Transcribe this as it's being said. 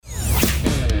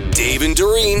Dave and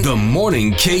Doreen, the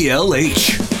morning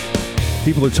KLH.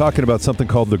 People are talking about something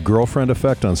called the girlfriend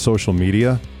effect on social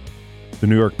media. The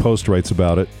New York Post writes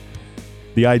about it.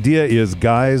 The idea is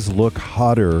guys look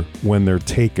hotter when they're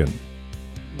taken.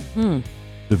 The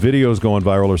videos going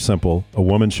viral are simple. A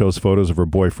woman shows photos of her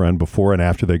boyfriend before and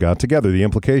after they got together. The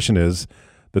implication is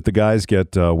that the guys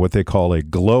get what they call a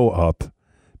glow up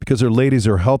because their ladies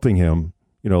are helping him.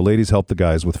 You know, ladies help the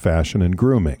guys with fashion and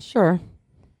grooming. Sure.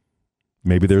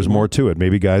 Maybe there's more to it.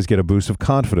 Maybe guys get a boost of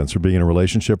confidence or being in a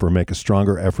relationship or make a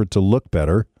stronger effort to look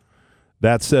better.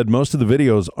 That said, most of the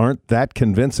videos aren't that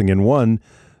convincing. In one,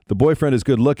 the boyfriend is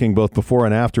good looking both before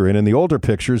and after. And in the older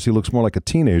pictures, he looks more like a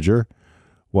teenager,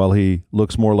 while he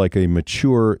looks more like a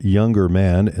mature, younger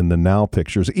man in the now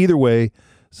pictures. Either way,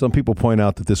 some people point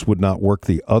out that this would not work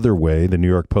the other way. The New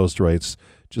York Post writes,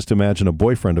 just imagine a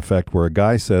boyfriend effect where a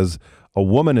guy says a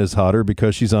woman is hotter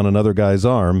because she's on another guy's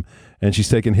arm and she's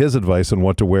taking his advice on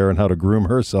what to wear and how to groom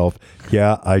herself.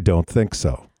 Yeah, I don't think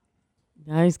so.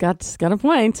 Yeah, he's got a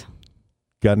point.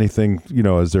 Got anything,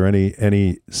 is there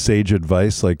any sage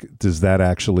advice? Like, does that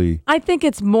actually... I think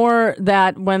it's more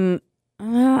that when,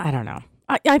 I don't know.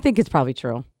 I think it's probably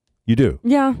true. You do?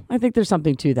 Yeah, I think there's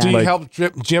something to that. Do you help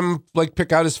Jim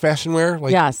pick out his fashion wear?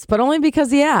 Yes, but only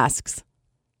because he asks.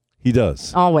 He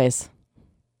does. Always.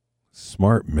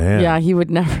 Smart man. Yeah, he would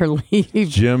never leave.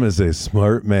 Jim is a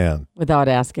smart man. Without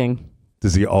asking.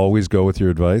 Does he always go with your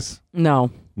advice? No.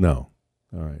 No.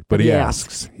 All right. But he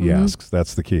asks. He asks.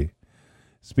 That's the key.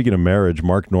 Speaking of marriage,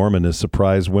 Mark Norman is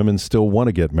surprised women still want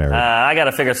to get married. I got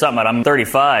to figure something out. I'm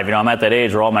 35. I'm at that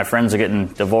age where all my friends are getting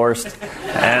divorced.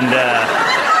 And,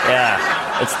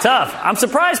 it's tough. I'm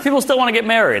surprised people still want to get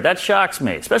married. That shocks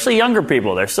me, especially younger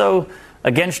people. They're so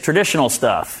against traditional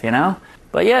stuff,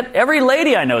 But yet, every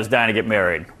lady I know is dying to get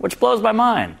married, which blows my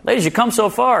mind. Ladies, you come so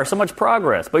far, so much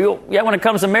progress. But yet when it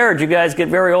comes to marriage, you guys get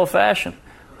very old-fashioned.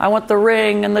 I want the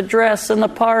ring and the dress and the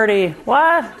party.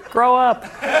 What? Grow up.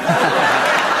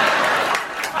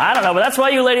 I don't know, but that's why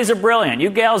you ladies are brilliant. You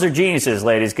gals are geniuses,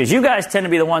 ladies, because you guys tend to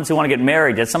be the ones who want to get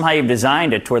married. Yet somehow you've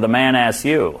designed it to where the man asks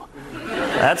you.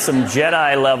 That's some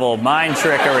Jedi-level mind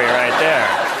trickery right there.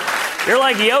 You're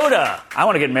like Yoda. I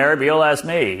want to get married, but you'll ask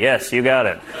me. Yes, you got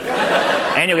it.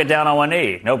 And you'll get down on one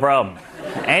knee. No problem.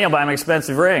 And you'll buy an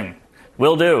expensive ring.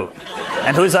 Will do.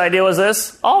 And whose idea was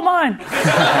this? All mine.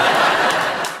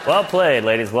 Well played,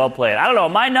 ladies. Well played. I don't know.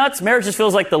 My nuts, marriage just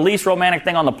feels like the least romantic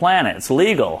thing on the planet. It's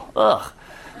legal. Ugh.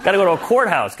 Got to go to a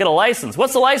courthouse, get a license.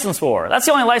 What's the license for? That's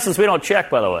the only license we don't check,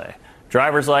 by the way.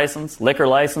 Driver's license, liquor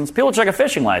license. People check a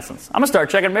fishing license. I'm going to start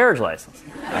checking marriage license.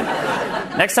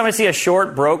 Next time I see a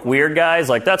short, broke, weird guy, he's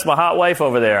like, that's my hot wife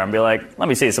over there. I'm be like, let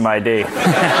me see some ID.